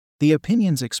The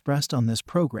opinions expressed on this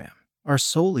program are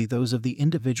solely those of the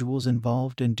individuals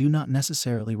involved and do not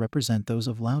necessarily represent those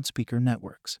of Loudspeaker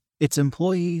Networks, its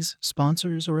employees,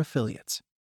 sponsors, or affiliates.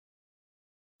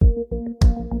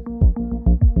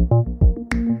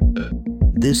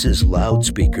 This is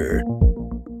Loudspeaker.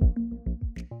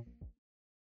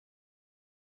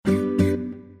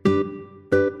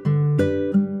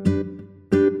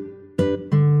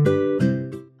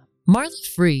 Marla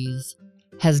Freeze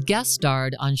has guest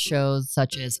starred on shows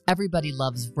such as Everybody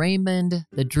Loves Raymond,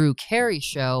 The Drew Carey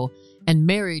Show, and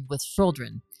Married with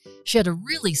Children. She had a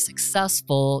really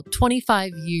successful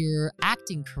 25-year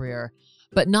acting career,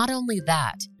 but not only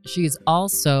that, she's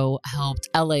also helped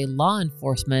LA law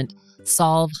enforcement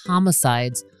solve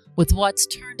homicides with what's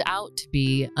turned out to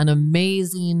be an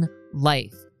amazing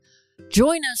life.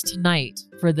 Join us tonight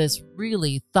for this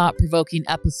really thought-provoking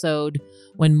episode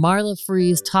when Marla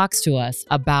Freeze talks to us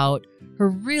about her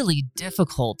really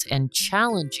difficult and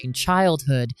challenging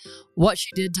childhood, what she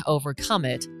did to overcome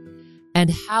it,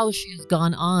 and how she's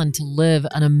gone on to live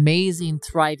an amazing,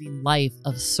 thriving life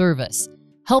of service,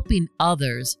 helping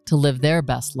others to live their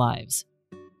best lives.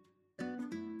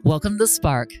 Welcome to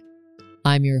Spark.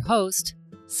 I'm your host,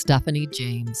 Stephanie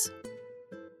James.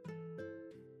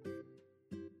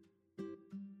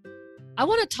 I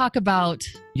want to talk about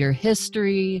your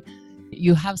history.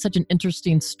 You have such an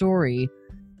interesting story.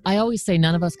 I always say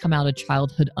none of us come out of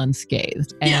childhood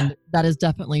unscathed, and that is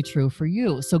definitely true for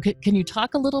you. So can you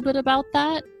talk a little bit about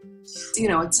that? You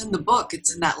know, it's in the book.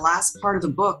 It's in that last part of the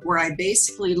book where I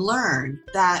basically learned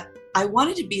that I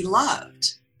wanted to be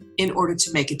loved in order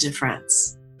to make a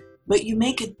difference. But you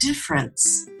make a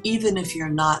difference even if you're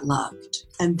not loved.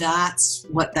 And that's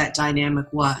what that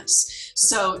dynamic was.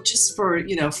 So just for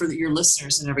your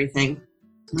listeners and everything,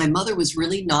 my mother was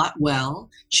really not well.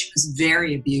 She was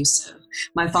very abusive.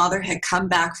 My father had come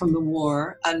back from the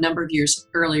war a number of years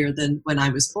earlier than when I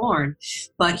was born,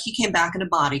 but he came back in a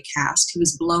body cast. He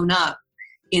was blown up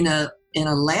in a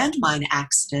landmine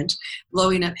accident,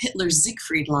 blowing up Hitler's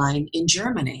Siegfried Line in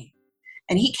Germany.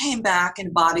 And he came back in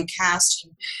a body cast.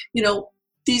 And,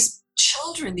 these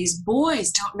children, these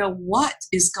boys don't know what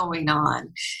is going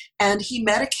on. And he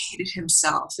medicated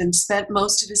himself and spent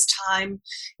most of his time,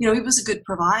 he was a good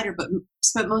provider, but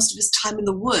spent most of his time in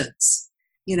the woods,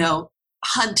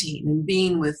 hunting and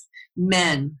being with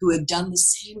men who had done the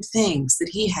same things that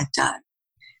he had done.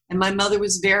 And my mother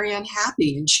was very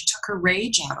unhappy and she took her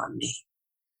rage out on me.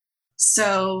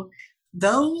 So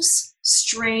those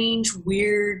strange,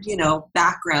 weird,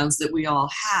 backgrounds that we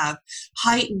all have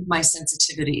heightened my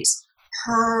sensitivities.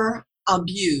 Her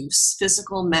abuse,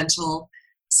 physical, mental,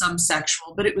 some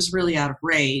sexual, but it was really out of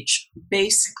rage,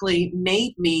 basically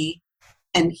made me,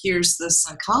 and here's the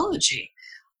psychology,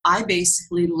 I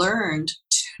basically learned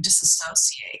to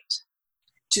disassociate,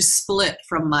 to split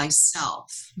from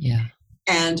myself. Yeah.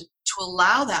 And to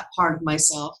allow that part of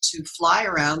myself to fly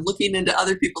around looking into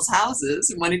other people's houses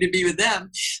and wanting to be with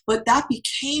them. But that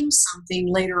became something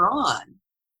later on,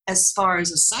 as far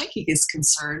as a psychic is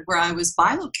concerned, where I was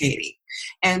bilocating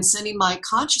and sending my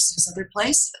consciousness other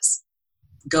places.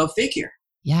 Go figure.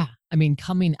 Yeah. I mean,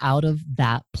 coming out of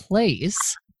that place.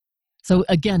 So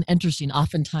again, interesting.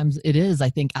 Oftentimes it is, I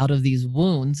think, out of these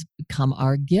wounds come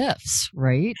our gifts,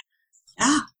 right?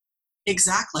 Yeah,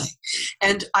 exactly.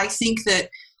 And I think that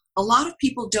a lot of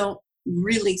people don't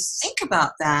really think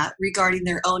about that regarding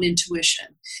their own intuition,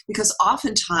 because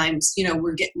oftentimes,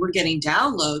 we're getting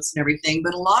downloads and everything,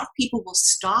 but a lot of people will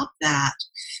stop that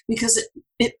because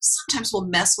it sometimes will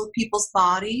mess with people's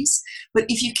bodies. But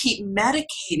if you keep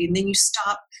medicating, then you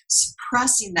stop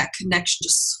suppressing that connection to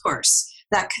source,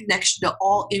 that connection to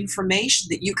all information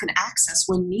that you can access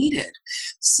when needed.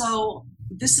 So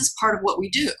this is part of what we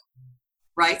do.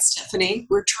 Right, Stephanie?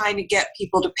 We're trying to get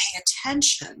people to pay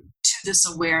attention to this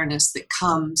awareness that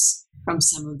comes from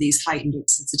some of these heightened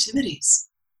sensitivities.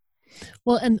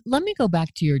 Well, and let me go back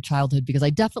to your childhood, because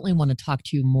I definitely want to talk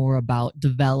to you more about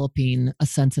developing a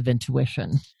sense of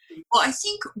intuition. Well, I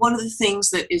think one of the things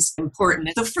that is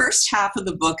important, the first half of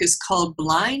the book is called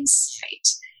blind sight.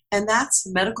 And that's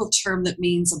a medical term that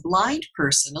means a blind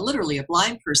person, literally a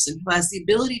blind person who has the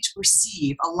ability to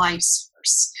perceive a life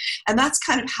source. And that's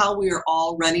kind of how we are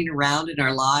all running around in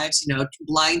our lives,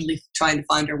 blindly trying to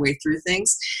find our way through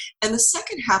things. And the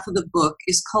second half of the book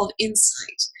is called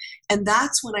insight. And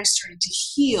that's when I started to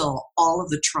heal all of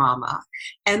the trauma.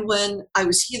 And when I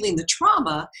was healing the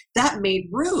trauma, that made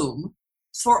room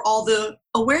for all the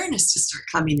awareness to start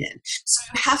coming in. So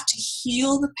you have to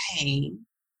heal the pain.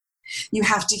 You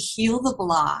have to heal the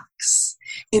blocks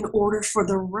in order for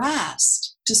the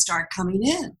rest to start coming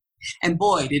in. And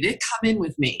boy, did it come in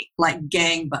with me like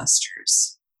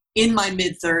gangbusters. in my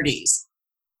mid-30s.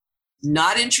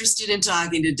 Not interested in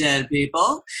talking to dead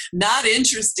people, not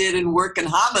interested in working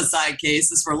homicide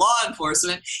cases for law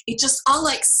enforcement. It just all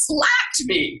like slapped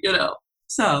me,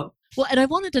 So, Well, and I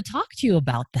wanted to talk to you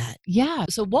about that. Yeah.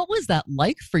 So what was that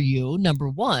like for you? Number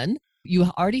one, you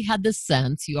already had this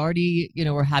sense, you already,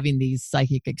 were having these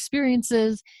psychic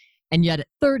experiences. And yet at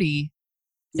 30,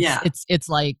 it's yeah, it's it's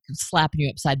like slapping you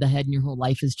upside the head and your whole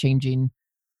life is changing.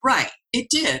 right. It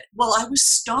did. Well, I was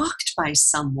stalked by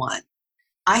someone.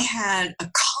 I had a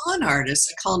con artist,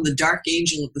 I call him the dark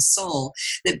angel of the soul,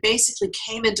 that basically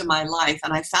came into my life,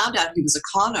 and I found out he was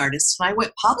a con artist, and I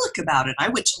went public about it. I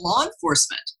went to law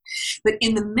enforcement. But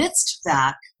in the midst of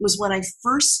that was when I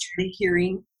first started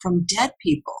hearing from dead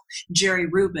people. Jerry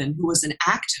Rubin, who was an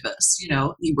activist,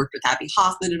 he worked with Abby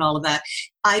Hoffman and all of that.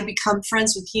 I become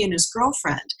friends with he and his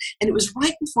girlfriend, and it was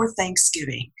right before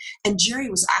Thanksgiving, and Jerry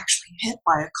was actually hit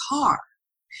by a car.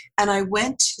 And I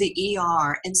went to the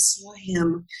ER and saw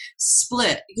him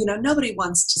split. Nobody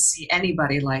wants to see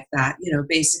anybody like that.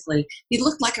 Basically, he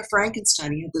looked like a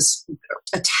Frankenstein. He had this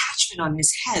attachment on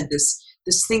his head, this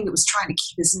thing that was trying to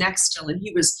keep his neck still. And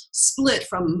he was split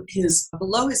from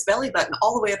below his belly button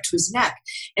all the way up to his neck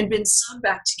and been sewn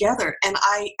back together. And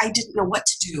I didn't know what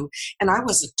to do. And I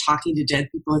wasn't talking to dead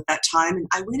people at that time. And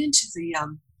I went into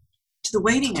the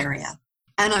waiting area.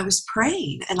 And I was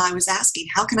praying and I was asking,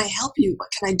 how can I help you? What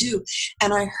can I do?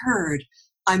 And I heard,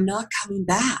 I'm not coming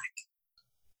back.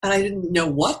 And I didn't know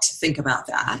what to think about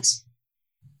that.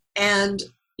 And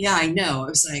yeah, I know. I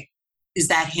was like, is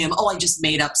that him? Oh, I just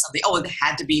made up something. Oh, it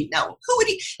had to be. No, who would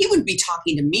he? He wouldn't be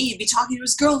talking to me. He'd be talking to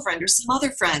his girlfriend or some other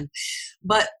friend.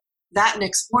 But that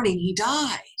next morning, he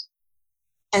died.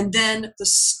 And then the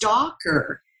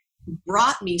stalker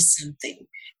brought me something.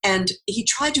 And he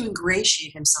tried to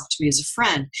ingratiate himself to me as a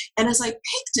friend. And as I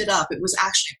picked it up, it was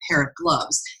actually a pair of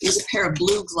gloves. It was a pair of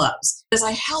blue gloves. As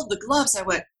I held the gloves, I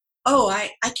went, oh, I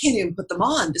can't even put them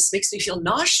on. This makes me feel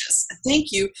nauseous.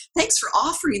 Thank you. Thanks for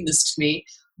offering this to me.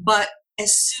 But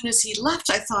as soon as he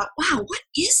left, I thought, wow, what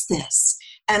is this?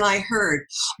 And I heard,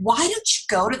 why don't you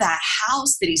go to that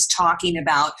house that he's talking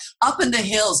about up in the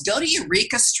hills? Go to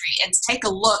Eureka Street and take a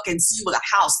look and see what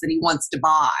a house that he wants to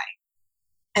buy.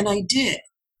 And I did.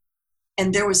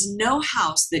 And there was no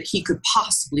house that he could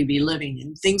possibly be living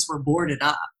in. Things were boarded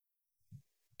up.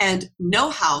 And no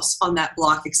house on that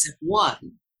block except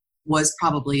one was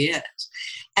probably it.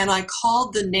 And I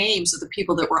called the names of the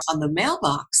people that were on the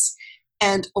mailbox.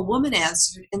 And a woman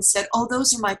answered and said, oh,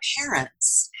 those are my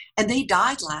parents. And they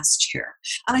died last year.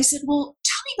 And I said, well,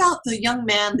 tell me about the young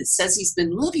man that says he's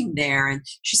been living there. And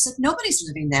she said, nobody's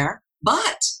living there.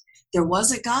 But there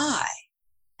was a guy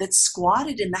that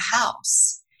squatted in the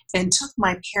house and took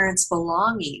my parents'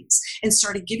 belongings and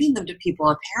started giving them to people,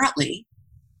 apparently.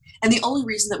 And the only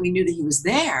reason that we knew that he was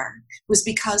there was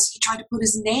because he tried to put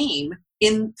his name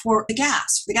in for the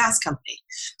gas company.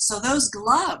 So those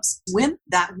gloves went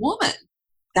that woman,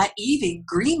 that Evie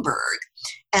Greenberg.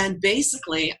 And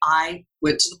basically, I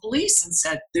went to the police and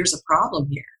said, there's a problem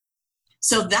here.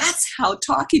 So that's how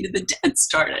Talking to the Dead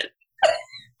started.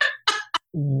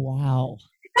 Wow.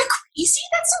 Isn't that crazy?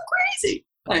 That's so crazy.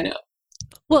 I know.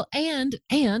 Well, and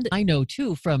I know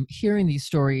too from hearing these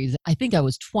stories, I think I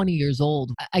was 20 years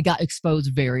old. I got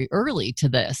exposed very early to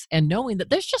this and knowing that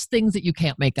there's just things that you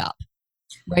can't make up,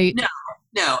 right?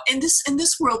 No. In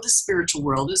this world, this spiritual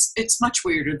world, it's much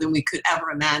weirder than we could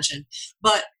ever imagine.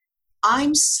 But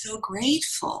I'm so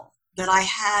grateful that I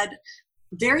had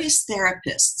various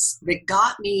therapists that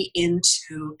got me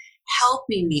into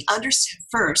helping me understand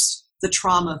first the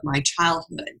trauma of my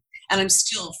childhood. And I'm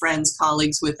still friends,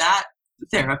 colleagues with that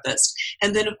therapist.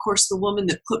 And then, of course, the woman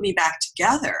that put me back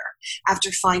together after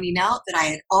finding out that I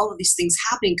had all of these things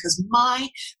happening because my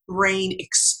brain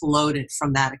exploded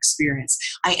from that experience.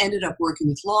 I ended up working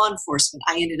with law enforcement.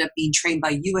 I ended up being trained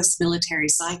by U.S. military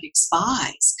psychic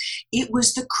spies. It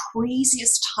was the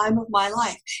craziest time of my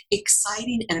life,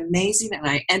 exciting and amazing. And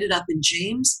I ended up in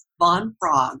James Von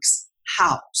Prague's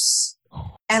house.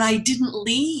 And I didn't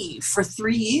leave for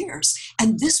 3 years.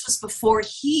 And this was before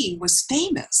he was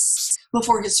famous,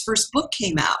 before his first book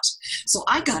came out. So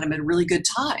I got him at a really good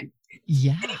time.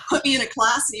 Yeah. And he put me in a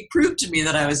class and he proved to me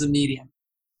that I was a medium.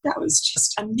 That was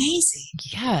just amazing.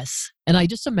 Yes. And I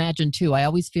just imagine too, I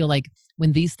always feel like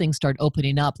when these things start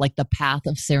opening up, like the path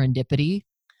of serendipity,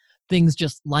 things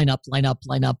just line up.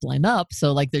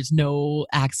 So like there's no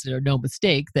accident or no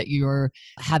mistake that you're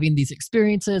having these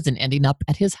experiences and ending up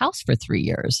at his house for 3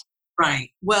 years.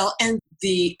 Right. Well, and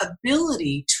the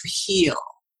ability to heal,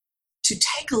 to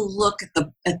take a look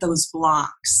at those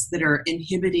blocks that are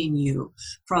inhibiting you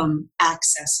from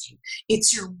accessing.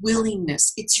 It's your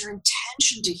willingness, it's your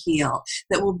intention to heal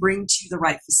that will bring to you the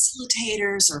right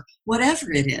facilitators or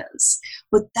whatever it is.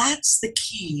 But that's the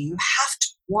key. You have to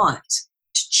want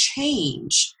to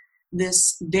change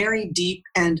this very deep,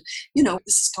 and this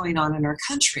is going on in our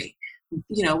country.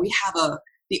 We have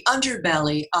the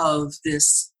underbelly of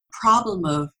this problem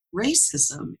of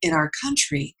racism in our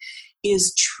country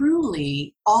is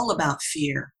truly all about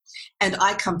fear. And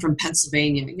I come from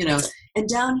Pennsylvania, and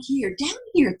down here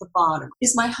at the bottom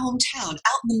is my hometown,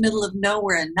 out in the middle of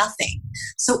nowhere and nothing.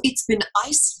 So it's been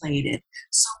isolated.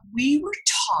 So we were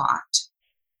taught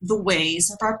the ways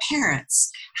of our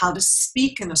parents, how to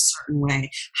speak in a certain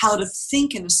way, how to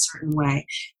think in a certain way.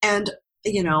 And,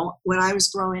 when I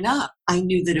was growing up, I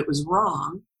knew that it was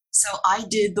wrong. So I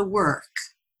did the work.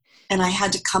 And I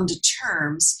had to come to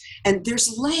terms, and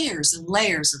there's layers and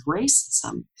layers of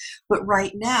racism. But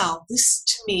right now, this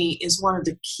to me is one of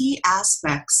the key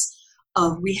aspects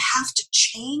of we have to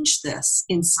change this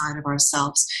inside of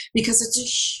ourselves, because it's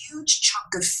a huge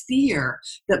chunk of fear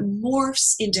that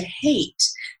morphs into hate,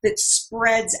 that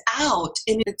spreads out,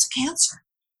 and it's cancer.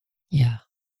 Yeah.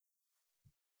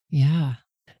 Yeah.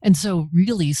 And so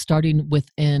really starting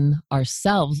within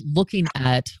ourselves, looking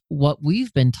at what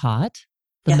we've been taught,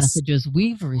 the Yes. messages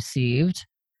we've received.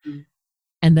 Mhm.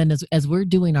 And then as we're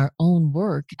doing our own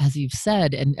work, as you've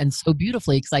said, and so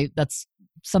beautifully, because that's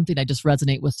something I just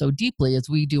resonate with so deeply, as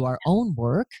we do our own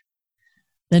work,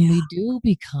 then we do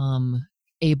become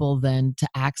able then to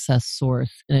access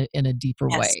source in a deeper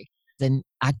Yes. way, then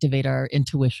activate our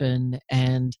intuition.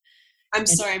 And I'm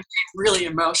sorry, I'm really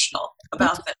emotional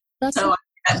about that. that's So,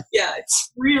 yeah,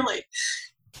 it's really,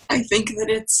 I think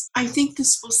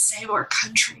this will save our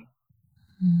country.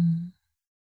 Mm.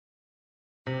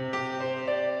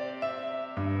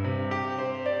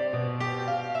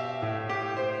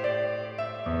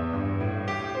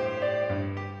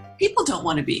 People don't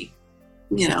want to be,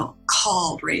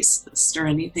 called racist or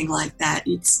anything like that.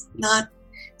 It's not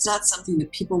something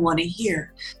that people want to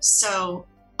hear. So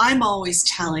I'm always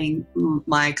telling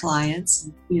my clients,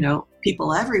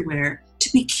 people everywhere,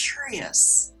 to be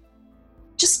curious.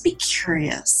 Just be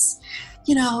curious.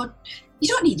 You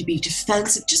don't need to be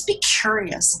defensive. Just be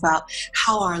curious about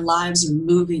how our lives are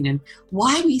moving and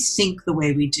why we think the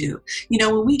way we do.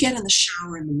 When we get in the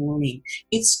shower in the morning,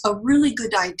 it's a really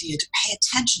good idea to pay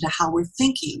attention to how we're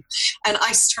thinking. And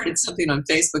I started something on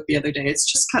Facebook the other day.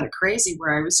 It's just kind of crazy,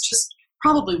 where I was just,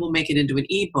 probably will make it into an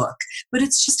ebook, but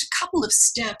it's just a couple of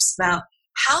steps about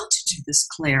how to do this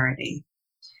clarity.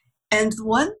 And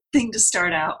one thing to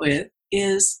start out with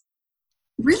is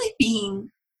really being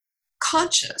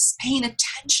conscious, paying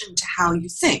attention to how you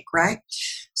think, right?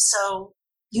 So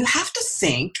you have to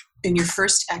think, in your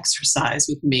first exercise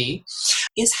with me,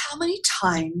 is how many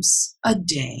times a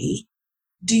day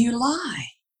do you lie?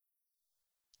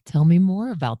 Tell me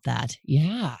more about that.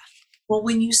 Yeah. Well,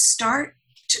 when you start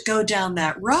to go down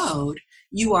that road,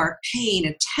 you are paying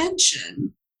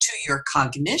attention to your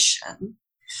cognition.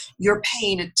 You're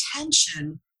paying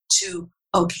attention to,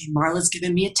 okay, Marla's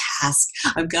given me a task.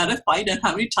 I've got to find out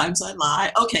how many times I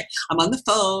lie. Okay, I'm on the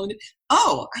phone.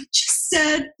 Oh, I just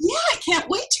said, yeah, I can't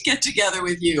wait to get together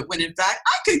with you. When in fact,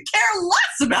 I could care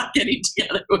less about getting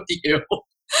together with you.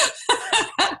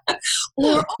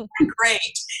 Or, oh,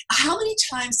 great. How many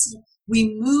times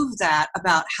we move that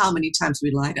about how many times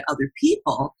we lie to other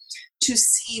people to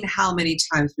seeing how many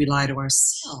times we lie to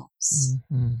ourselves.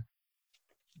 Mm-hmm.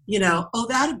 Oh,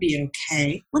 that'd be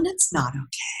okay when it's not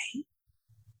okay.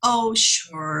 Oh,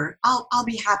 sure, I'll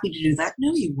be happy to do that.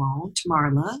 No, you won't,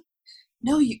 Marla.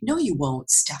 No, you won't,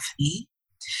 Stephanie.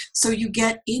 So you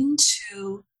get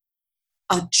into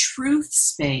a truth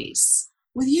space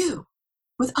with you,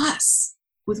 with us,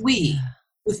 with we,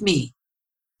 with me.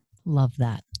 Love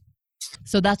that.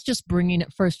 So that's just bringing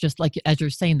it first, just like as you're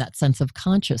saying, that sense of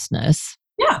consciousness.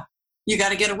 Yeah, you got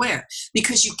to get aware,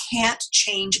 because you can't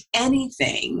change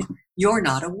anything you're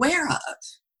not aware of.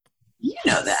 You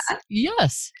know that.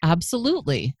 Yes,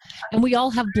 absolutely. And we all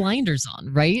have blinders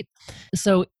on, right?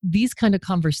 So these kind of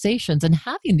conversations and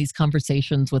having these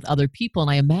conversations with other people, and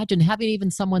I imagine having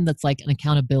even someone that's like an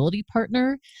accountability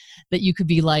partner that you could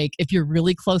be like, if you're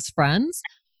really close friends,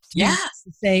 Yes.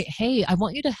 say, hey, I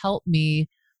want you to help me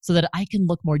so that I can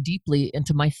look more deeply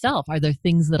into myself. Are there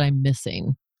things that I'm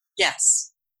missing?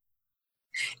 Yes.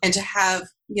 And to have,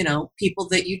 people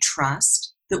that you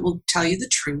trust that will tell you the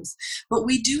truth. But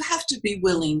we do have to be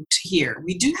willing to hear.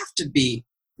 We do have to be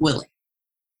willing.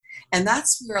 And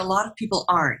that's where a lot of people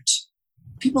aren't.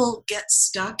 People get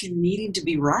stuck in needing to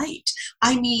be right.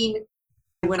 I mean,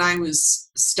 When I was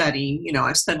studying,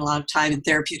 I've spent a lot of time in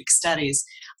therapeutic studies.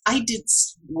 I did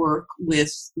work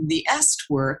with the EST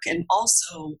work and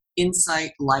also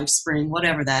Insight, LifeSpring,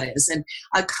 whatever that is, and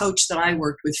a coach that I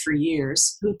worked with for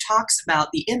years who talks about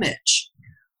the image.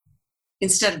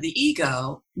 Instead of the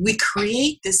ego, we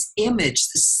create this image,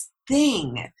 this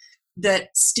thing that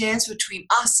stands between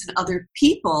us and other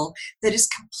people that is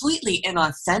completely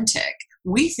inauthentic.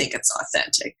 We think it's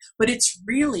authentic, but it's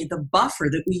really the buffer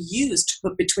that we use to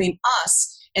put between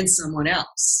us and someone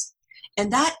else.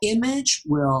 And that image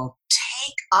will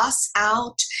take us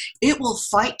out. It will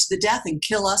fight to the death and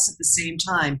kill us at the same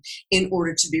time in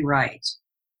order to be right.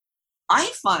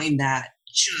 I find that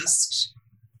just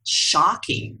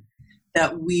shocking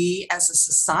that we as a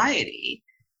society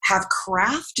have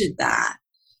crafted that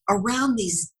around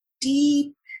these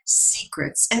deep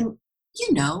secrets. And,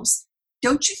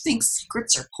 don't you think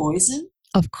secrets are poison?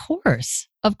 Of course.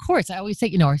 Of course. I always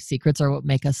say, our secrets are what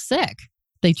make us sick.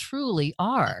 They truly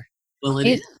are. Well, it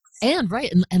is. And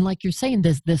right. And like you're saying,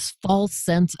 this false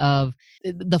sense of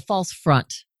the false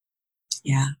front.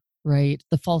 Yeah. Right.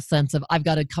 The false sense of I've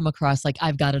got to come across like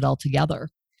I've got it all together.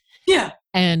 Yeah.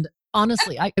 And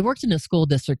honestly, I worked in a school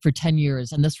district for 10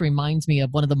 years, and this reminds me of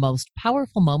one of the most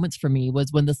powerful moments for me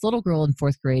was when this little girl in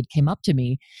 4th grade came up to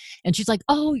me, and she's like,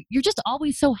 "Oh, you're just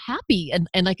always so happy."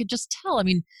 And I could just tell. I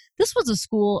mean, this was a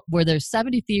school where there's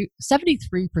 73%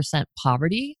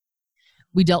 poverty.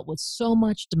 We dealt with so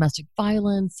much domestic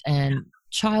violence and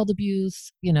child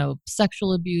abuse,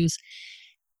 sexual abuse.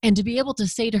 And to be able to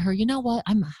say to her, "You know what?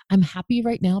 I'm happy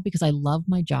right now because I love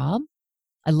my job.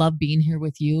 I love being here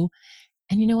with you.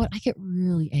 And you know what? I get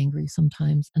really angry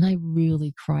sometimes and I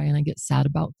really cry and I get sad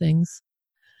about things."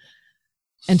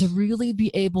 And to really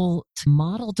be able to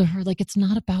model to her, like, it's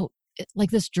not about,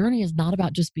 like, this journey is not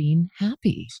about just being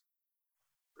happy.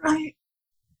 Right.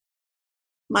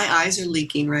 My eyes are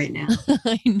leaking right now.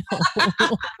 I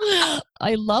know.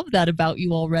 I love that about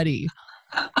you already.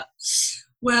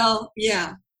 Well,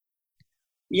 yeah.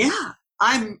 Yeah.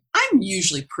 I'm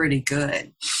usually pretty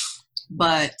good.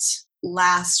 But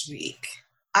last week,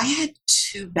 I had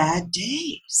 2 bad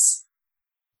days.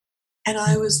 And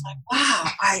I was like,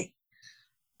 wow,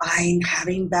 I'm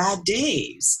having bad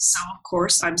days. So, of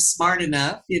course, I'm smart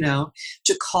enough,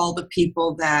 to call the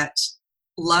people that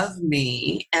love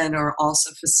me and are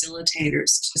also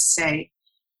facilitators to say,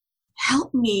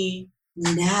 help me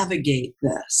navigate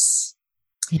this.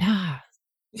 Yeah.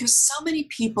 Because so many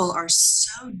people are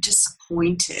so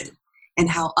disappointed in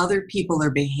how other people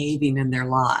are behaving in their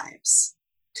lives.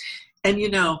 And,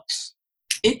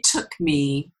 it took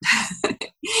me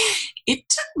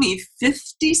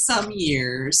 50 some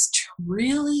years to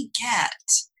really get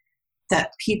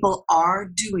that people are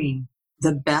doing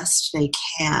the best they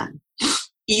can,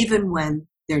 even when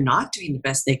they're not doing the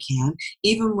best they can,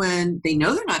 even when they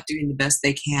know they're not doing the best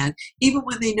they can, even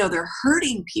when they know they're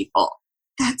hurting people.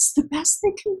 That's the best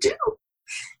they can do.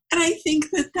 And I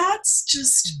think that that's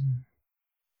just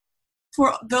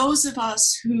for those of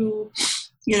us who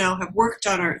have worked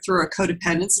on through our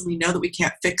codependence, and we know that we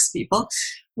can't fix people,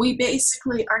 we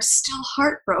basically are still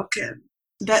heartbroken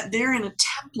that they're in a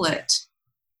template,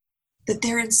 that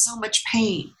they're in so much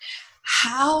pain.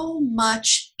 How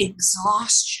much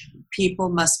exhaustion people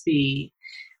must be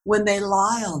when they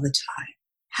lie all the time.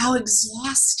 How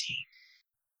exhausting.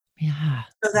 Yeah.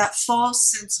 So that false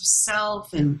sense of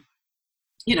self and,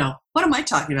 what am I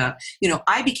talking about?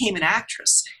 I became an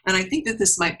actress. And I think that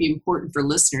this might be important for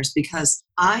listeners because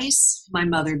I saw my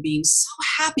mother being so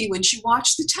happy when she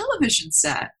watched the television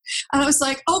set. And I was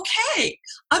like, okay,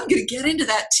 I'm going to get into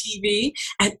that TV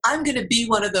and I'm going to be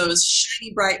one of those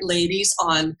shiny, bright ladies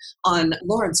on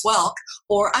Lawrence Welk,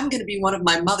 or I'm going to be one of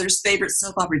my mother's favorite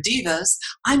soap opera divas.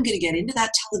 I'm going to get into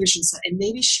that television set and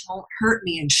maybe she won't hurt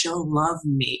me and she'll love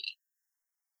me.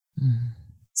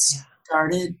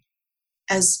 Started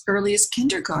as early as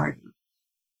kindergarten.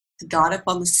 I got up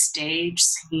on the stage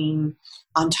singing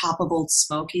On Top of Old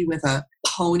Smoky with a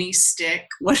pony stick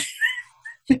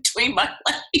between my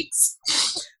legs.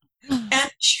 And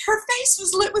her face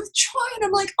was lit with joy. And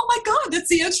I'm like, oh my God, that's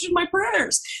the answer to my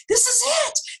prayers. This is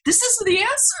it. This is the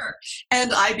answer.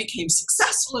 And I became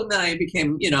successful. And then I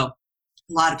became, a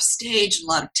lot of stage, a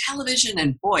lot of television.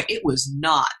 And boy, it was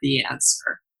not the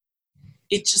answer.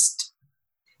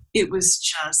 It was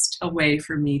just a way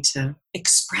for me to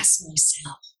express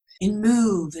myself and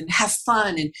move and have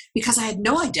fun. And because I had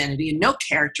no identity and no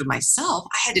character myself,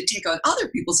 I had to take on other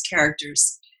people's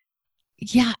characters.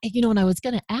 Yeah, and I was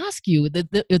going to ask you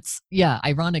that it's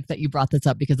ironic that you brought this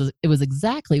up because it was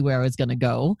exactly where I was going to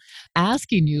go,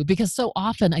 asking you because so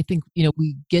often I think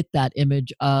we get that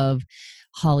image of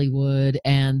Hollywood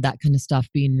and that kind of stuff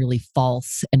being really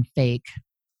false and fake.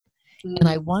 And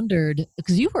I Mm, wondered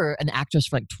because you were an actress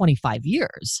for like 25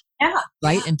 years, yeah,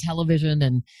 right, yeah, in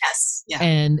television yes, yeah.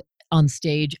 and on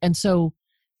stage. And so,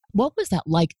 what was that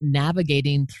like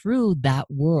navigating through that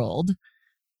world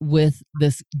with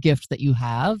this gift that you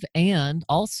have and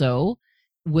also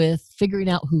with figuring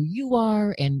out who you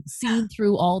are and seeing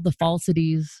through all the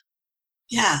falsities.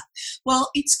 Yeah. Well,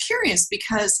 it's curious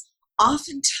because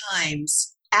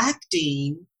oftentimes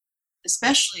acting,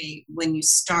 especially when you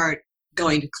start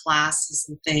going to classes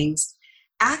and things,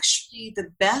 actually the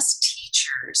best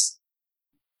teachers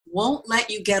won't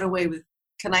let you get away with,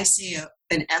 can I say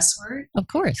an S word? Of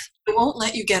course. It won't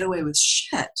let you get away with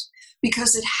shit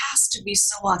because it has to be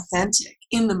so authentic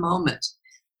in the moment.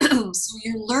 So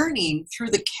you're learning through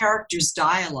the character's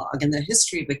dialogue and the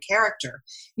history of a character,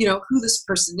 who this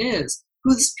person is,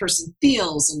 who this person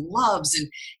feels and loves. And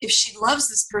if she loves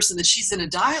this person that she's in a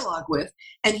dialogue with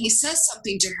and he says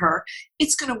something to her,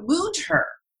 it's going to wound her.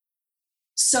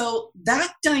 So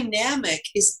that dynamic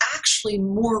is actually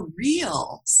more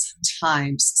real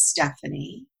sometimes,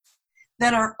 Stephanie,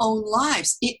 than our own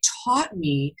lives. It taught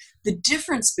me the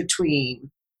difference between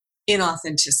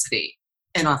inauthenticity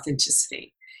and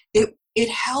authenticity. It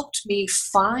helped me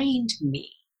find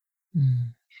me.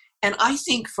 Mm. And I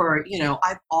think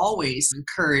I've always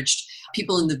encouraged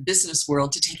people in the business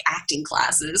world to take acting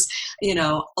classes.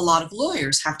 A lot of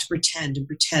lawyers have to pretend and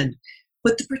pretend.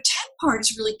 But the pretend part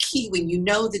is really key when you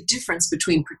know the difference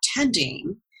between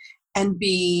pretending and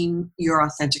being your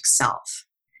authentic self.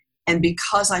 And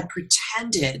because I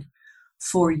pretended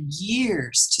for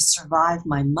years to survive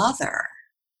my mother,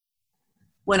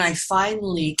 when I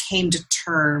finally came to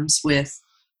terms with,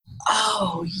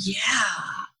 oh,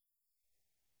 yeah,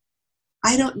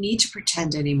 I don't need to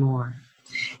pretend anymore.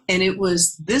 And it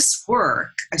was this work,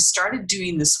 I started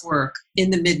doing this work in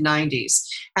the mid-90s,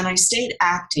 and I stayed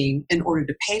acting in order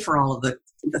to pay for all of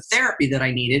the therapy that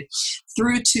I needed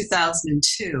through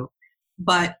 2002.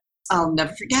 But I'll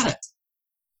never forget it.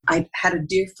 I had a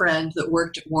dear friend that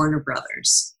worked at Warner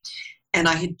Brothers, and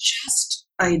I had just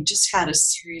had a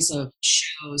series of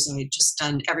shows. I had just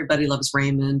done Everybody Loves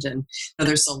Raymond, and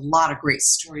there's a lot of great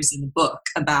stories in the book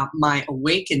about my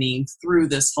awakening through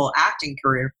this whole acting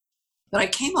career. But I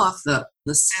came off the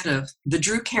set of The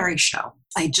Drew Carey Show.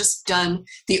 I had just done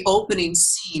the opening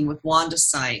scene with Wanda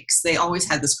Sykes. They always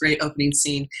had this great opening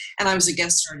scene, and I was a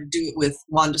guest star to do it with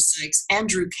Wanda Sykes and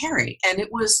Drew Carey. And it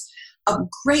was a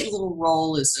great little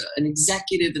role as an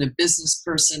executive and a business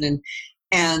person.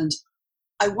 And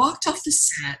I walked off the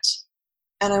set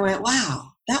and I went,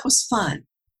 wow, that was fun.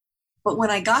 But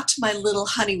when I got to my little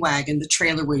honey wagon, the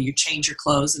trailer where you change your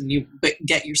clothes and you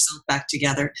get yourself back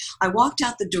together, I walked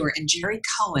out the door, and Jerry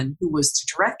Cohen, who was the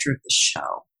director of the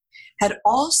show, had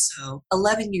also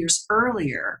 11 years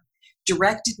earlier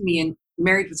directed me in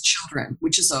Married with Children,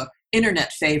 which is a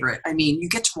internet favorite. I mean, you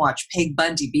get to watch Peg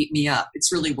Bundy beat me up.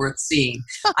 It's really worth seeing.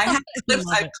 I have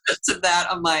clips of that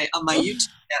on my YouTube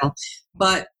channel.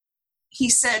 But he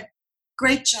said,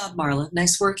 "Great job, Marla.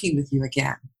 Nice working with you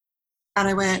again." And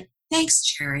I went, "Thanks,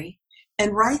 Jerry."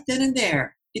 And right then and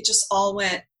there, it just all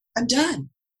went, I'm done.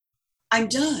 I'm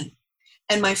done.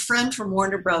 And my friend from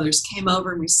Warner Brothers came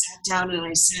over and we sat down and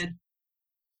I said,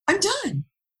 I'm done.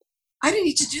 I don't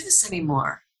need to do this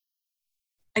anymore.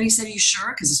 And he said, "Are you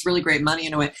sure? Because it's really great money."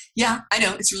 And I went, "Yeah, I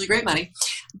know. It's really great money.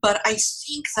 But I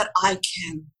think that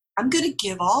I'm going to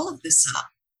give all of this up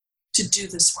to do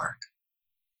this work."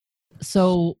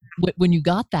 So when you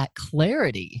got that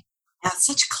clarity, Yeah,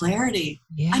 such clarity.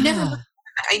 I never yeah. looked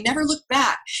back. I never looked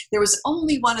back. There was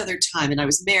only one other time, and I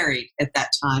was married at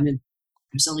that time, and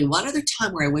there was only one other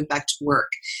time where I went back to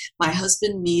work. My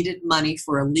husband needed money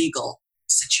for a legal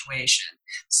situation.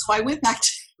 So I went back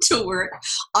to work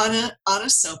on a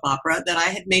soap opera that I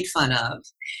had made fun of.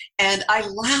 And I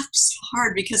laughed so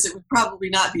hard because it would probably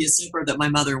not be a soap opera that my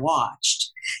mother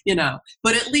watched,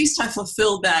 but at least I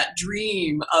fulfilled that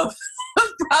dream of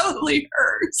probably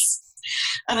hers.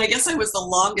 And I guess I was the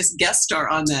longest guest star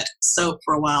on that soap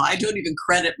for a while. I don't even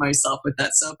credit myself with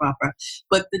that soap opera.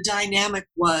 But the dynamic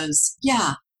was,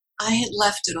 yeah, I had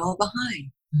left it all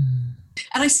behind. Mm.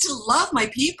 And I still love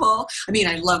my people. I mean,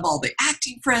 I love all the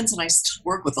acting friends, and I still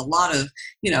work with a lot of,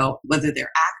 whether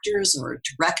they're actors or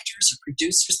directors or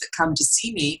producers that come to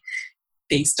see me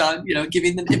based on,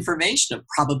 giving them information of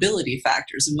probability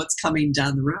factors and what's coming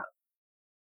down the road.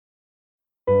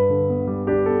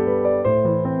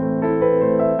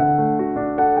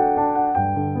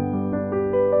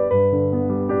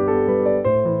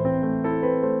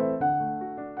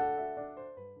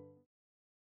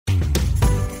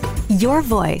 Your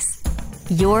voice,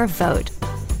 your vote.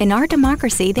 In our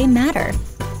democracy, they matter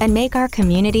and make our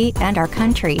community and our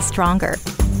country stronger.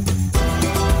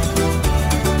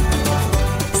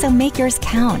 So make yours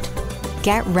count.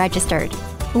 Get registered.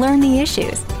 Learn the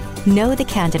issues. Know the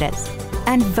candidates.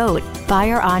 And vote by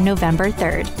or on November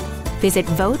 3rd. Visit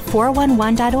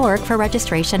vote411.org for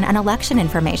registration and election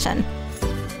information.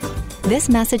 This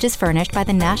message is furnished by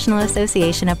the National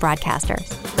Association of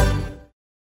Broadcasters.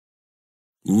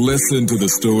 Listen to the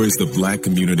stories the Black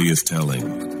community is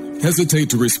telling.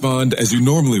 Hesitate to respond as you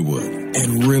normally would,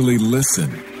 and really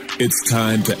listen. It's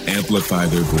time to amplify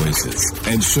their voices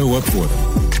and show up for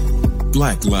them.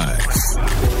 Black lives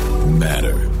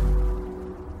matter.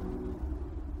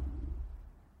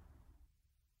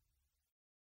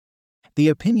 The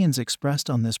opinions expressed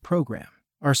on this program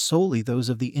are solely those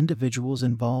of the individuals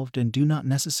involved and do not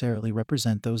necessarily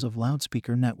represent those of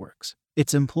Loudspeaker Networks,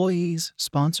 its employees,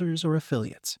 sponsors, or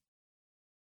affiliates.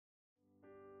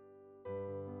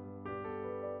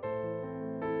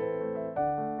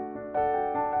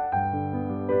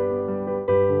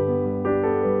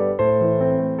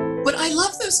 But I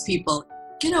love those people.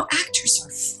 Actors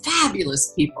are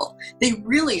fabulous people. They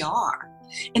really are.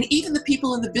 And even the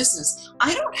people in the business,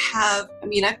 I've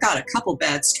got a couple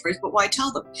bad stories, but why tell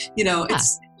them?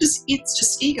 It's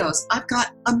just egos. I've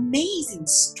got amazing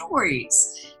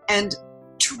stories and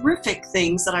terrific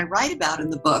things that I write about in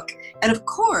the book. And of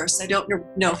course, I don't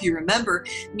know if you remember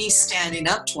me standing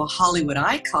up to a Hollywood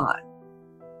icon.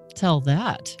 Tell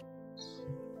that.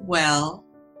 Well,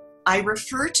 I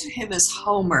refer to him as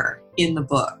Homer in the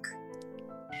book,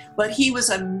 but he was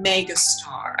a mega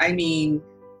star.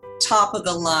 Top of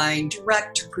the line,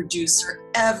 director, producer,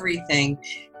 everything.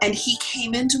 And he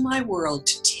came into my world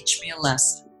to teach me a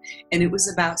lesson. And it was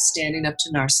about standing up to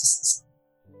narcissism.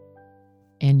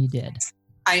 And you did.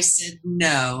 I said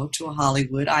no to a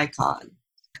Hollywood icon,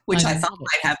 which I thought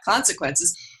might have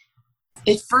consequences.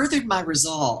 It furthered my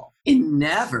resolve in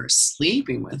never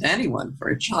sleeping with anyone for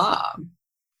a job.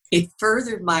 It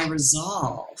furthered my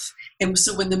resolve. And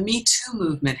so when the Me Too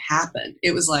movement happened,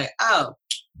 it was like, oh,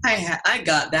 I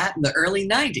got that in the early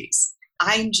 90s.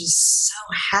 I'm just so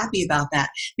happy about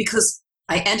that because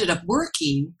I ended up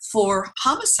working for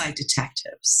homicide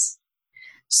detectives.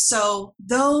 So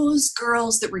those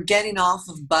girls that were getting off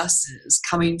of buses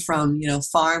coming from,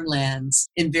 farmlands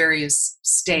in various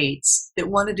states that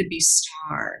wanted to be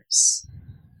stars,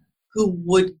 who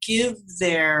would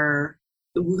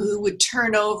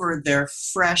turn over their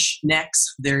fresh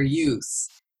necks of their youth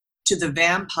to the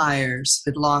vampires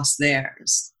who'd lost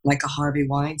theirs, like a Harvey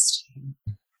Weinstein.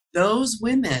 Those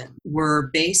women were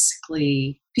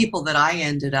basically people that I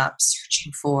ended up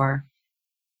searching for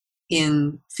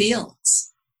in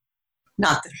fields.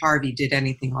 Not that Harvey did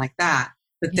anything like that,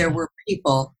 but there were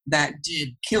people that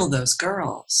did kill those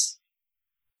girls.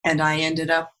 And I ended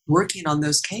up working on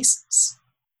those cases.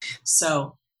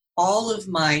 So all of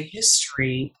my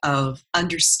history of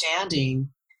understanding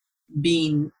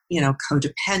being,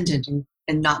 codependent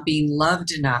and not being loved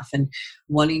enough and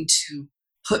wanting to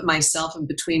put myself in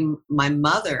between my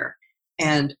mother.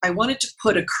 And I wanted to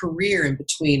put a career in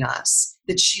between us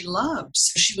that she loved.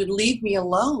 So she would leave me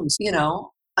alone.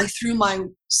 I threw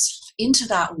myself into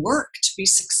that work to be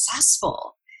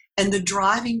successful. And the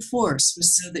driving force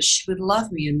was so that she would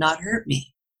love me and not hurt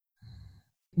me.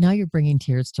 Now you're bringing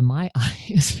tears to my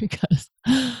eyes because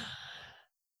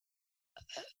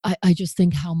I just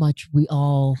think how much we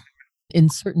all, in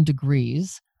certain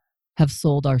degrees, have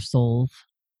sold our souls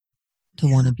to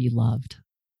want to be loved.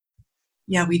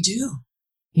 Yeah, we do.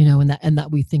 And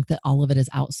that we think that all of it is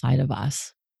outside of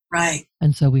us. Right.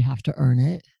 And so we have to earn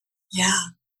it. Yeah.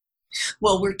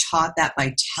 Well, we're taught that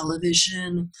by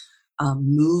television,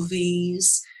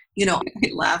 movies. I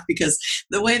laugh because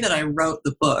the way that I wrote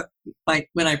the book,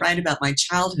 when I write about my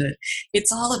childhood,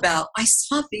 it's all about, I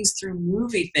saw things through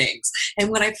movie things. And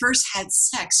when I first had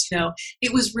sex,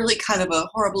 it was really kind of a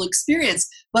horrible experience,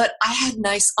 but I had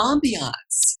nice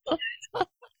ambiance.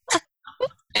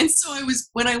 And so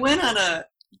when I went on a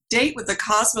date with the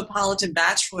Cosmopolitan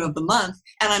Bachelor of the Month,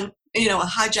 and I'm, a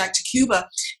hijack to Cuba,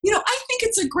 I think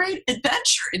it's a great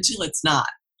adventure until it's not.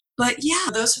 But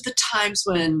yeah, those are the times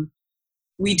when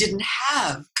we didn't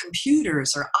have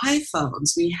computers or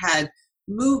iPhones. We had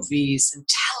movies and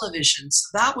television. So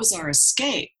that was our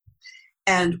escape.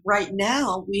 And right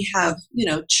now we have,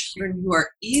 children who are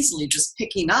easily just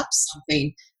picking up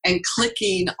something and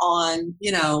clicking on,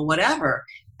 whatever.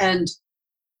 And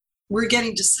we're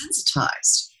getting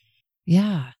desensitized.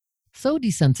 Yeah. So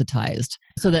desensitized.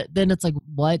 So that then it's like,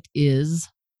 what is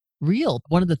real?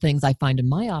 One of the things I find in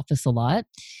my office a lot,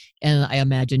 and I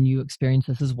imagine you experience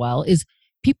this as well, is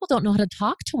people don't know how to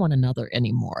talk to one another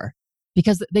anymore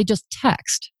because they just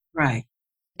text. Right.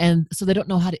 And so they don't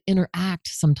know how to interact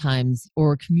sometimes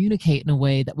or communicate in a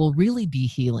way that will really be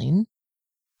healing.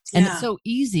 And it's so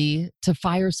easy to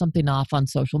fire something off on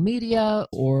social media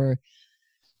or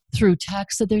through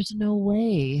text that there's no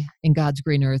way in God's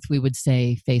green earth we would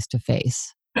say face to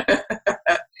face.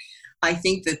 I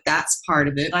think that that's part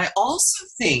of it. I also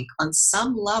think on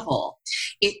some level,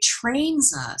 it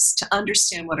trains us to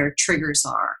understand what our triggers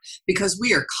are because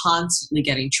we are constantly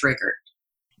getting triggered.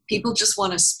 People just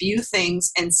want to spew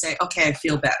things and say, okay, I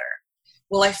feel better.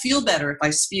 Well, I feel better if I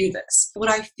spew this. Would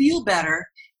I feel better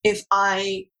if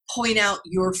I point out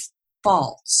your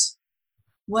faults?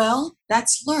 Well,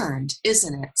 that's learned,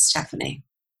 isn't it, Stephanie?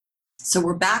 So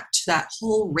we're back to that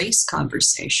whole race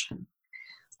conversation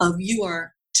of you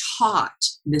are taught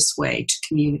this way to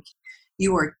communicate.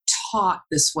 You are taught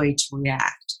this way to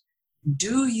react.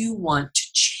 Do you want to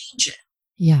change it?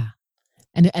 Yeah.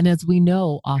 And as we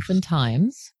know,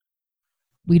 oftentimes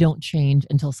we don't change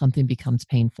until something becomes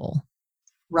painful.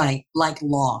 Right. Like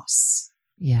loss.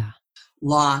 Yeah.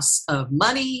 Loss of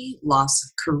money, loss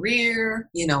of career.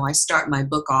 I start my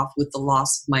book off with the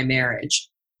loss of my marriage,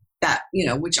 that,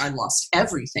 which I lost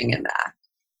everything in that.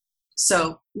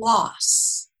 So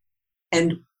loss.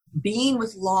 And being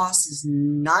with loss is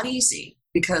not easy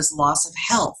because loss of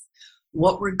health,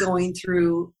 what we're going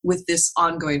through with this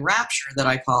ongoing rapture that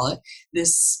I call it,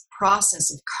 this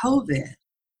process of COVID,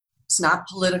 it's not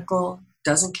political,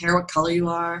 doesn't care what color you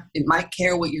are. It might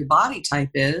care what your body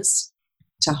type is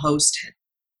to host it.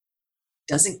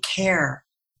 Doesn't care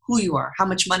who you are, how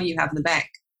much money you have in the bank.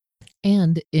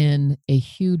 And in a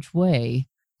huge way,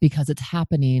 because it's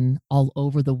happening all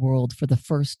over the world for the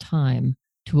first time,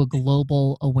 to a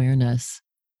global awareness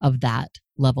of that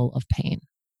level of pain.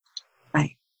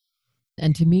 Right.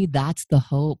 And to me, that's the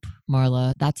hope,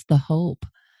 Marla. That's the hope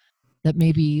that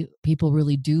maybe people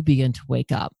really do begin to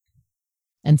wake up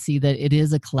and see that it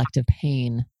is a collective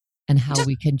pain and how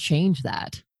we can change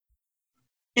that.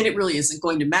 And it really isn't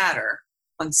going to matter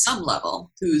on some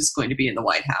level who's going to be in the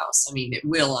White House. I mean, it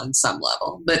will on some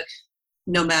level, but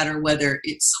no matter whether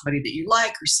it's somebody that you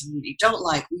like or somebody you don't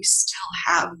like, we still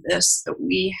have this that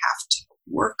we have to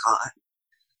work on,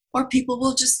 or people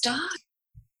will just die.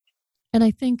 And I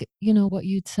think, what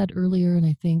you'd said earlier, and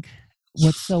I think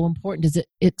what's so important is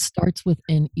it starts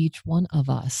within each one of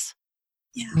us,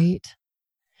 right?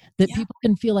 That people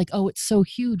can feel like, oh, it's so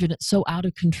huge and it's so out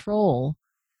of control.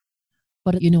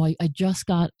 But, I just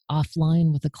got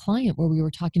offline with a client where we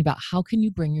were talking about how can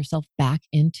you bring yourself back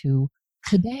into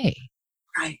today?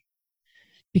 Right.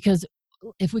 Because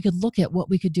if we could look at what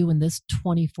we could do in this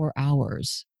 24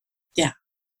 hours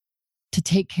to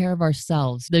take care of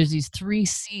ourselves, there's these 3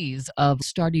 C's of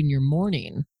starting your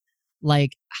morning.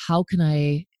 Like, how can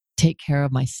I take care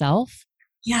of myself?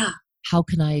 Yeah. How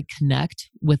can I connect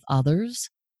with others?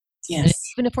 Yes. And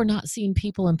even if we're not seeing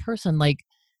people in person, like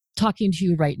talking to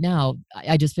you right now,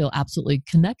 I just feel absolutely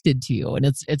connected to you. And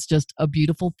it's just a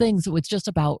beautiful thing. So it's just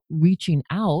about reaching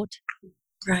out.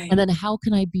 Right. And then how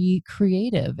can I be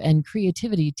creative? And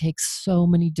creativity takes so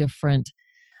many different,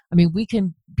 we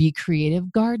can be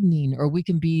creative gardening, or we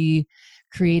can be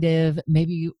creative.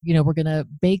 Maybe, we're going to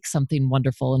bake something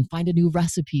wonderful and find a new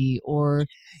recipe, or,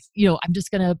 I'm just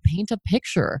going to paint a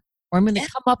picture, or I'm going to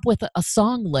come up with a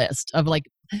song list of like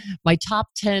my top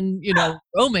 10,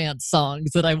 romance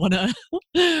songs that I want to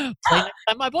play next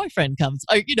time my boyfriend comes,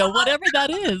 or, whatever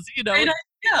that is, Great idea.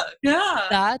 Yeah.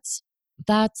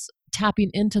 That's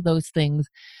tapping into those things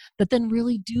that then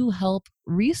really do help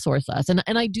resource us. And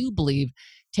I do believe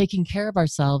taking care of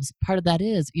ourselves, part of that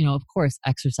is, of course,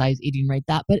 exercise, eating right,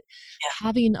 but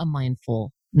having a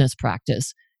mindfulness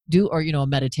practice, a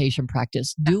meditation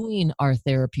practice, doing our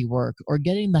therapy work, or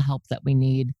getting the help that we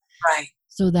need. Right.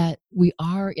 So that we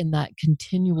are in that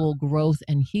continual growth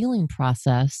and healing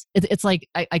process. It's like,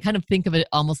 I kind of think of it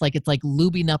almost like it's like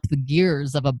lubing up the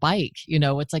gears of a bike.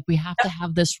 It's like we have to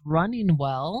have this running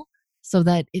well so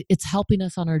that it's helping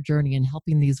us on our journey and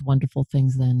helping these wonderful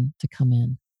things then to come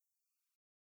in.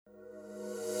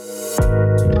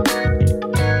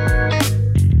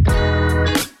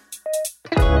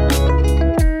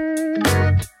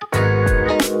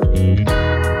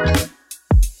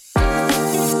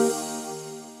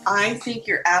 I think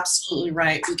you're absolutely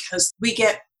right, because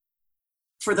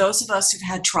for those of us who've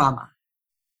had trauma,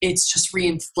 it's just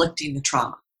re-inflicting the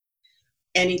trauma.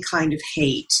 Any kind of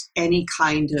hate, any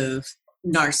kind of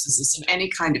narcissism, any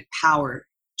kind of power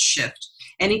shift,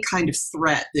 any kind of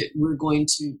threat that we're going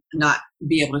to not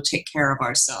be able to take care of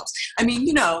ourselves. I mean,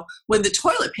 when the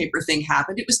toilet paper thing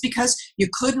happened, it was because you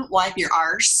couldn't wipe your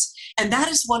arse. And that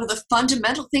is one of the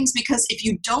fundamental things, because if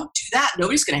you don't do that,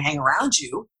 nobody's going to hang around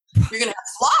you. You're going to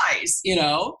have flies, You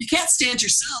can't stand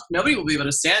yourself. Nobody will be able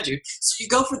to stand you. So you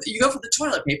go for the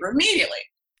toilet paper immediately.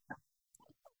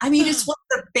 I mean, it's one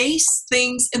of the base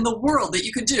things in the world that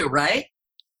you can do, right?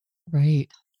 Right.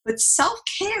 But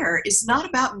self-care is not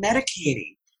about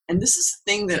medicating. And this is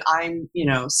the thing that I'm,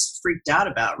 freaked out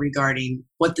about regarding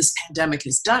what this pandemic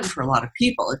has done for a lot of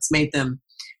people. It's made them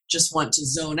just want to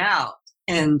zone out.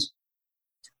 And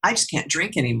I just can't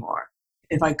drink anymore.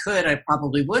 If I could, I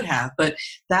probably would have. But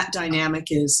that dynamic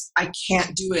is, I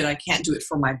can't do it. I can't do it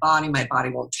for my body. My body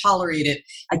won't tolerate it.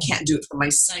 I can't do it for my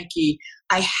psyche.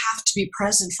 I have to be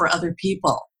present for other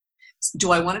people.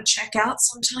 Do I want to check out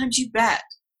sometimes? You bet.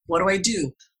 What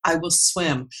do? I will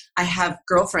swim. I have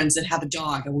girlfriends that have a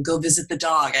dog. I will go visit the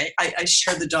dog. I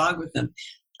share the dog with them.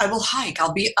 I will hike.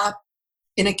 I'll be up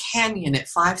in a canyon at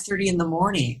 5:30 in the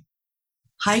morning,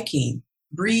 hiking,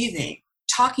 breathing,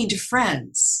 talking to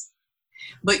friends.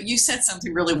 But you said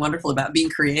something really wonderful about being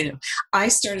creative. I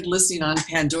started listening on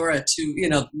Pandora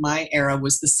to, my era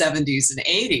was the 70s and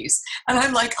 80s. And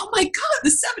I'm like, oh my God, the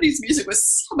 70s music was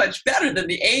so much better than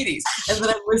the 80s. And then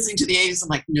I'm listening to the 80s. I'm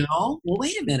like, no, well,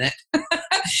 wait a minute.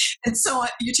 And so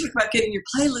you talk about getting your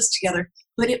playlist together,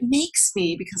 but it makes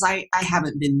me, because I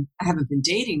haven't been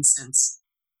dating since,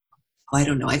 I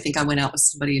don't know, I think I went out with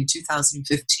somebody in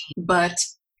 2015. But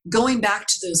going back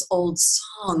to those old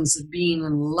songs of being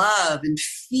in love and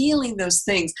feeling those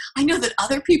things, I know that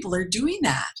other people are doing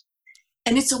that.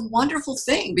 And it's a wonderful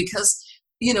thing because,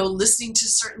 listening to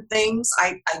certain things,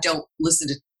 I don't listen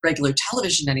to regular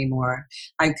television anymore.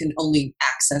 I can only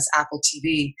access Apple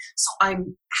TV. So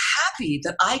I'm happy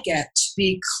that I get to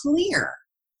be clear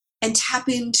and tap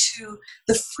into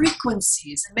the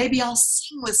frequencies. And maybe I'll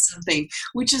sing with something,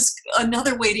 which is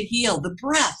another way to heal, the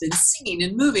breath and singing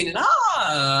and moving and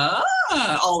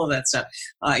all of that stuff.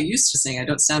 I used to sing. I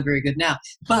don't sound very good now.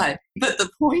 But the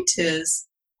point is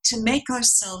to make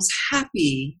ourselves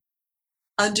happy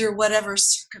under whatever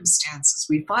circumstances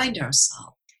we find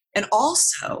ourselves. And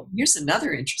also, here's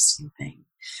another interesting thing,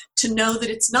 to know that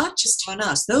it's not just on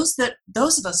us. Those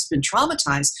of us who've been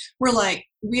traumatized, we're like,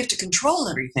 we have to control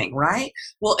everything, right?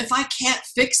 Well, if I can't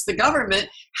fix the government,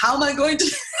 how am I going to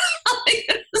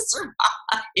survive?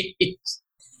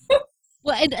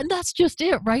 Well, and that's just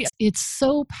it, right? It's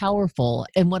so powerful.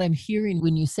 And what I'm hearing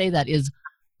when you say that is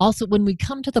also when we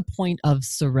come to the point of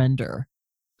surrender,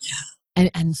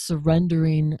 and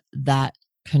surrendering that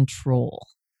control,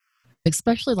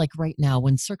 especially like right now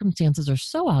when circumstances are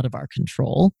so out of our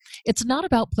control, it's not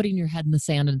about putting your head in the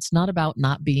sand, and it's not about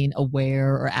not being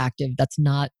aware or active. That's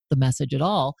not the message at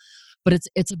all. But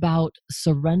it's about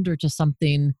surrender to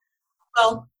something.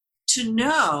 Well, to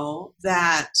know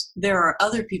that there are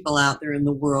other people out there in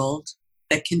the world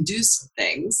that can do some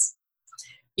things,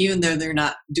 even though they're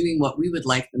not doing what we would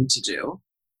like them to do.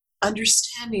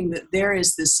 Understanding that there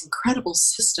is this incredible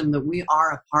system that we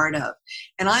are a part of.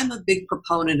 And I'm a big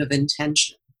proponent of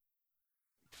intention.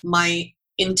 My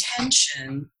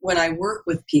intention when I work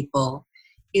with people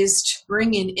is to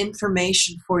bring in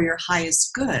information for your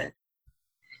highest good.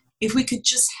 If we could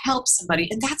just help somebody,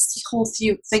 and that's the whole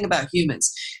thing about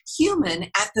humans. Human,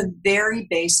 at the very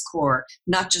base core,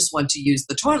 not just want to use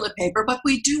the toilet paper, but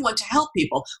we do want to help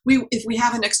people. If we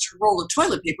have an extra roll of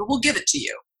toilet paper, we'll give it to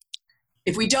you.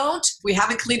 If we don't, we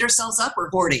haven't cleaned ourselves up, we're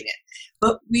hoarding it.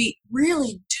 But we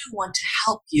really do want to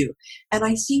help you. And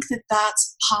I think that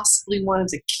that's possibly one of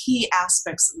the key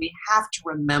aspects that we have to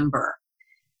remember,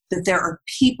 that there are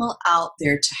people out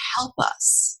there to help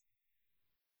us.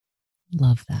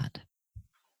 Love that.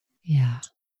 Yeah.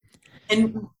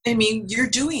 And I mean, you're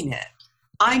doing it.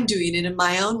 I'm doing it in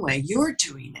my own way. You're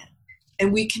doing it.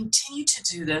 And we continue to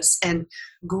do this and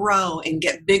grow and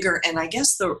get bigger. And I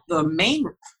guess the main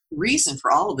reason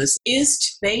for all of this is to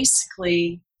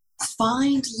basically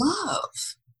find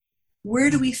love. Where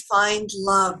do we find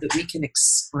love that we can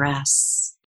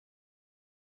express?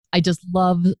 I just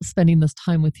love spending this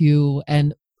time with you.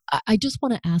 And I just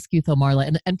want to ask you though,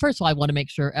 Marla, and first of all, I want to make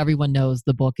sure everyone knows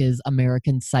the book is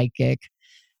American Psychic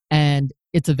and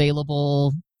it's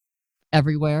available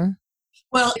everywhere.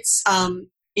 Well, it's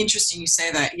interesting you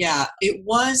say that. Yeah, it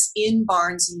was in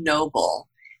Barnes & Noble.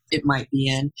 It might be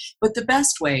in, but the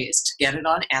best way is to get it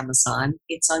on Amazon.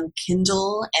 It's on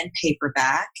Kindle and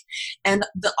paperback, and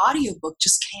the audiobook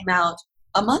just came out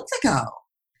a month ago.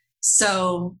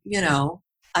 So,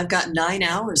 I've got 9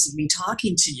 hours of me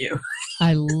talking to you.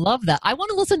 I love that. I want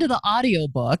to listen to the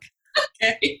audiobook.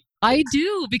 Okay. I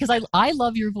do, because I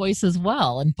love your voice as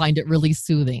well and find it really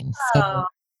soothing. So, Oh,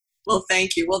 well,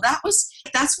 thank you. Well, that's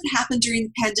what happened during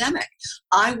the pandemic.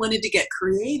 I wanted to get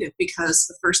creative because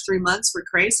the first 3 months were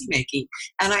crazy making.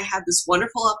 And I had this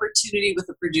wonderful opportunity with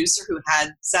a producer who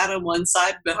had sat on one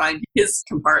side behind his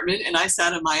compartment and I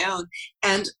sat on my own.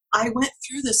 And I went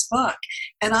through this book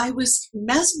and I was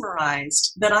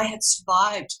mesmerized that I had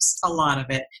survived a lot of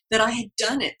it, that I had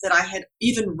done it, that I had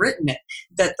even written it,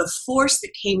 that the force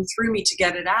that came through me to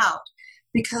get it out,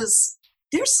 because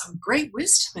there's some great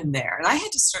wisdom in there. And I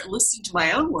had to start listening to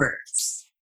my own words.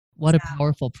 what a Yeah.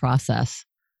 powerful process.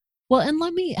 Well, and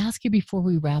let me ask you before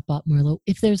we wrap up, Marla,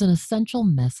 if there's an essential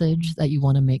message that you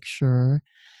want to make sure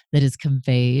that is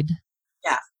conveyed,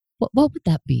 Yeah. what would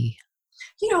that be?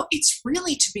 It's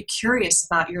really to be curious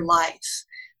about your life,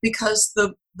 because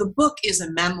the book is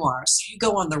a memoir. So you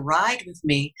go on the ride with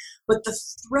me, but the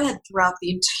thread throughout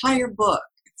the entire book,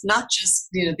 it's not just,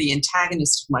 the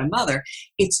antagonist of my mother.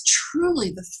 It's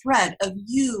truly the thread of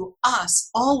you,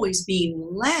 us, always being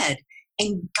led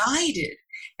and guided.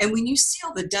 And when you see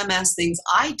all the dumbass things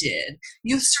I did,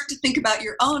 you start to think about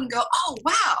your own and go, oh,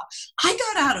 wow, I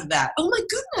got out of that. Oh, my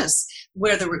goodness.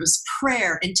 Whether it was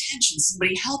prayer, intention,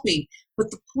 somebody helping. But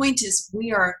the point is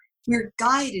we're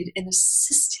guided and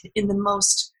assisted in the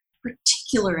most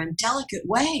particular and delicate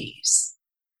ways.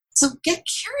 So get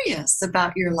curious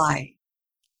about your life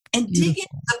and dig Beautiful.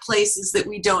 into the places that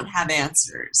we don't have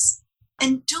answers.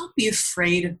 And don't be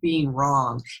afraid of being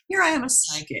wrong. Here I am, a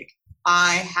psychic.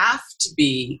 I have to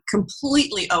be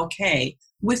completely okay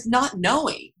with not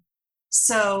knowing.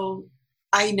 So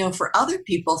I know for other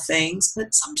people things,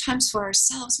 but sometimes for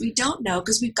ourselves, we don't know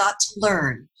because we've got to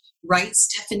learn. Right,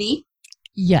 Stephanie?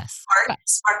 Yes.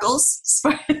 Sparkles,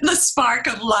 the spark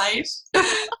of life.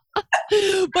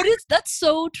 But that's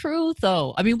so true,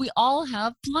 though. I mean, we all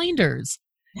have blinders,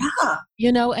 Yeah.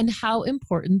 and how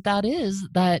important that is.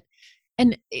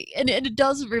 And it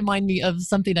does remind me of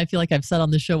something I feel like I've said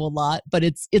on the show a lot, but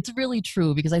it's really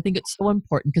true, because I think it's so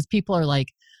important, because people are like,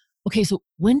 okay, so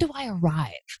when do I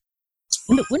arrive?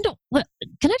 What,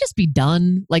 can I just be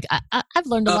done? Like I've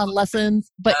learned a lot of lessons,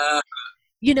 but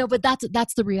but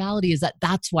that's the reality, is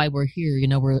that's why we're here.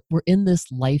 We're in this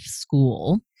life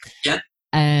school, Yeah.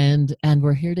 and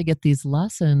we're here to get these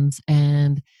lessons,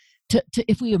 and to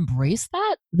if we embrace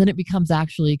that, then it becomes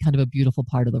actually kind of a beautiful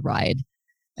part of the ride,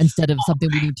 instead of something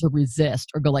we need to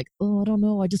resist or go like, oh, I don't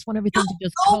know, I just want everything to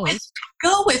just coast.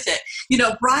 Go with it.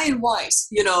 Brian Weiss,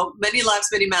 Many Lives,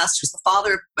 Many Masters, the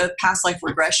father of past life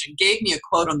regression, gave me a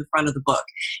quote on the front of the book.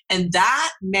 And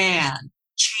that man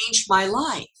changed my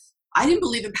life. I didn't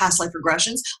believe in past life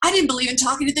regressions. I didn't believe in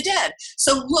talking to the dead.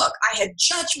 So look, I had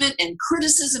judgment and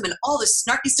criticism and all this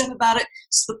snarky stuff about it.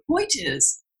 So the point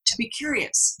is to be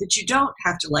curious, that you don't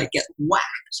have to get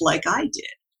whacked like I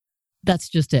did. That's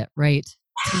just it, right?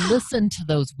 To listen to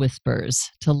those whispers,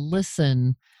 to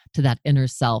listen to that inner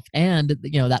self, and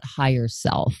that higher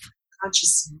self.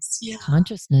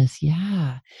 Consciousness,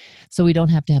 yeah. So we don't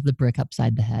have to have the brick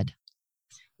upside the head.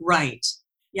 Right.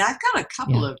 Yeah, I've got a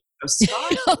couple of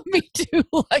scars. Me too.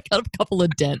 I got a couple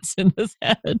of dents in this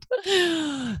head.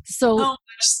 So much,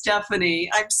 Stephanie.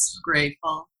 I'm so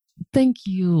grateful. Thank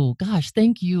you. Gosh,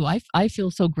 thank you. I feel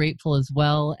so grateful as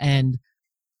well. And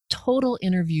total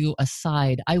interview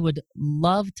aside, I would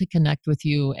love to connect with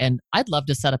you, and I'd love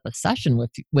to set up a session with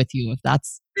you if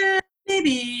that's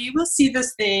maybe we'll see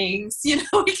those things. We can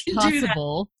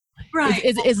possible. Do that. Right?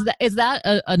 Is that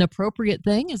an appropriate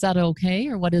thing? Is that okay,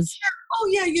 or what is? Oh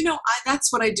yeah,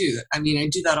 that's what I do. I mean, I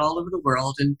do that all over the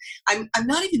world, and I'm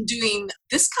not even doing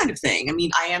this kind of thing. I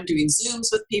mean, I am doing Zooms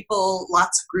with people,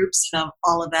 lots of groups, and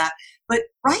all of that. But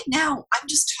right now, I'm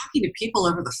just talking to people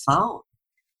over the phone.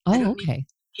 Oh, okay.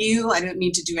 I don't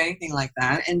need to do anything like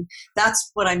that, and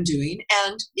that's what I'm doing.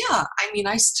 And yeah, I mean,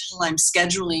 I'm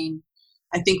scheduling,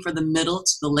 I think, for the middle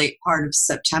to the late part of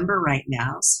September right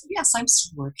now. So yes, I'm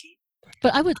still working.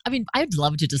 But I'd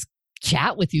love to just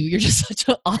chat with you. You're just such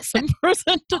an awesome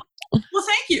person. Well,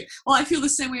 thank you. Well, I feel the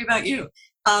same way about you.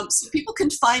 So people can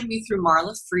find me through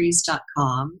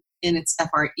marlafreeze.com, and it's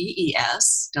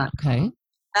FREES.com. Okay.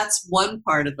 That's one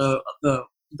part of the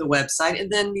website.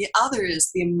 And then the other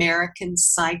is the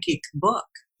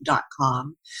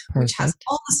AmericanPsychicBook.com, which has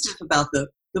all the stuff about the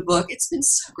book. It's been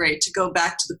so great to go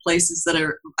back to the places that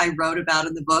I wrote about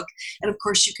in the book. And of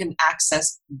course, you can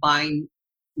access buying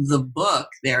the book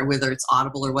there, whether it's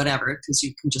Audible or whatever, because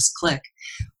you can just click.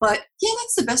 But yeah,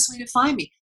 that's the best way to find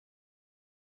me.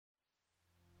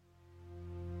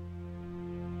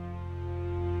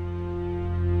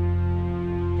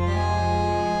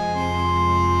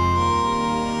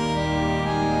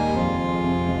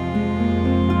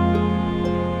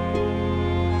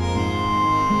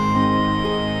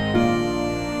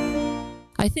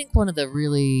 I think one of the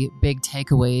really big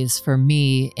takeaways for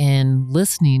me in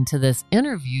listening to this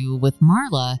interview with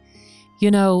Marla,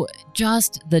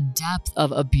 just the depth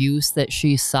of abuse that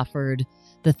she suffered,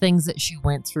 the things that she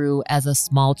went through as a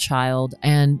small child,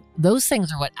 and those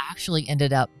things are what actually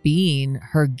ended up being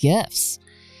her gifts.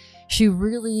 She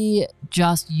really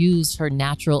just used her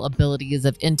natural abilities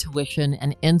of intuition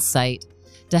and insight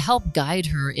to help guide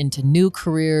her into new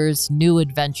careers, new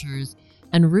adventures,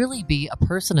 and really be a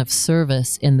person of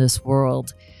service in this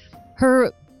world.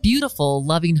 Her beautiful,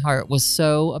 loving heart was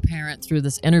so apparent through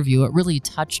this interview. It really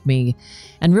touched me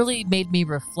and really made me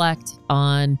reflect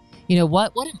on,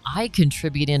 what am I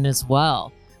contributing as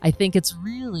well? I think it's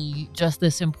really just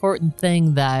this important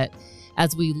thing that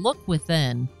as we look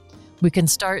within, we can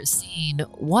start seeing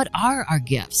what are our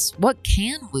gifts? What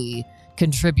can we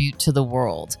contribute to the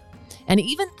world? And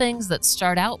even things that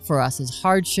start out for us as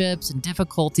hardships and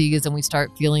difficulties, and we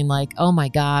start feeling like, oh my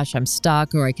gosh, I'm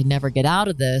stuck or I can never get out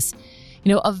of this.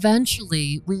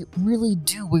 Eventually we really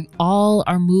do. We all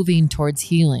are moving towards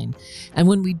healing. And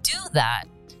when we do that,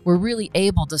 we're really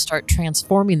able to start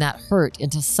transforming that hurt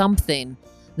into something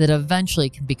that eventually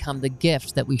can become the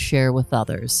gift that we share with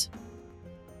others.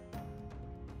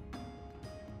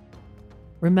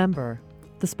 Remember,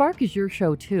 The Spark is your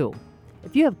show too.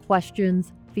 If you have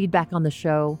questions, feedback on the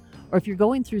show, or if you're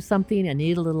going through something and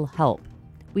need a little help,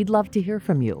 we'd love to hear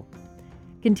from you.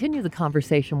 Continue the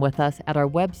conversation with us at our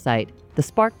website,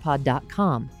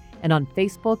 thesparkpod.com, and on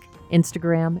Facebook,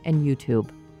 Instagram, and YouTube.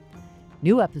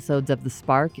 New episodes of The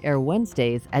Spark air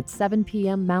Wednesdays at 7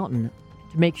 p.m. Mountain.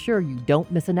 To make sure you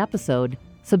don't miss an episode,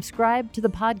 subscribe to the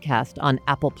podcast on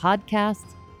Apple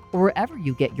Podcasts or wherever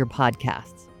you get your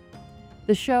podcasts.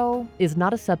 The show is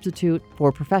not a substitute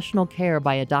for professional care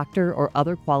by a doctor or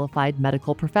other qualified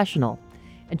medical professional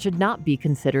and should not be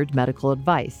considered medical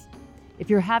advice. If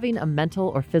you're having a mental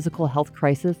or physical health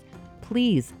crisis,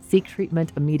 please seek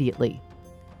treatment immediately.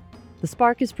 The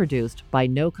Spark is produced by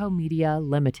NoCo Media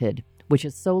Limited, which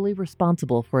is solely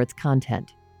responsible for its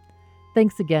content.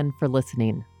 Thanks again for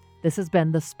listening. This has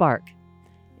been The Spark,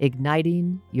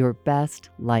 igniting your best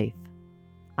life.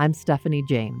 I'm Stephanie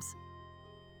James.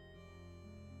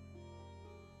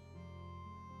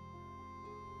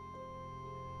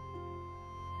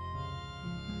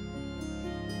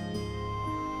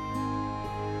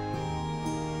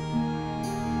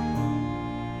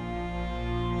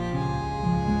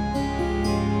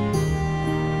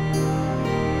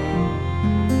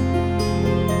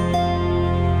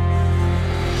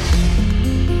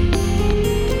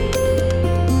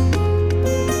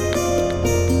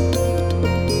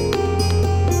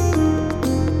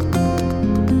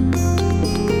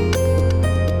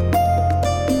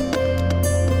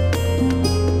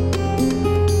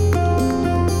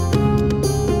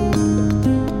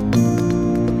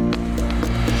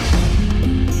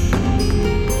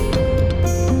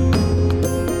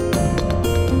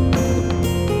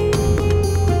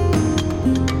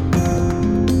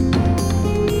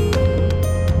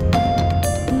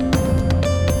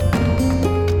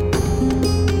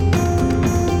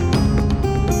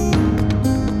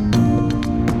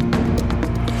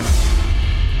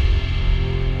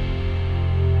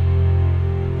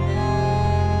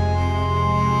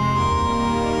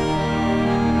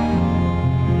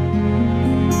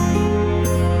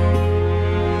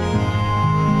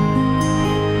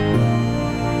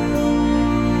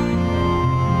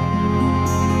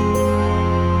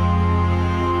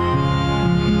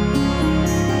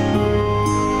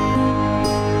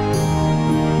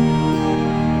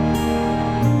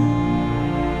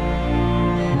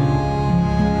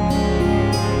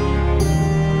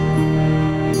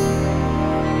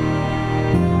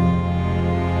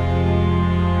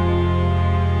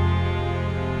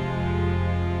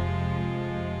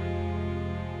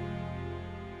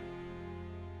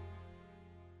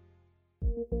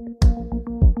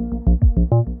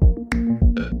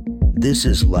 This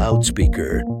is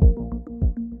Loudspeaker.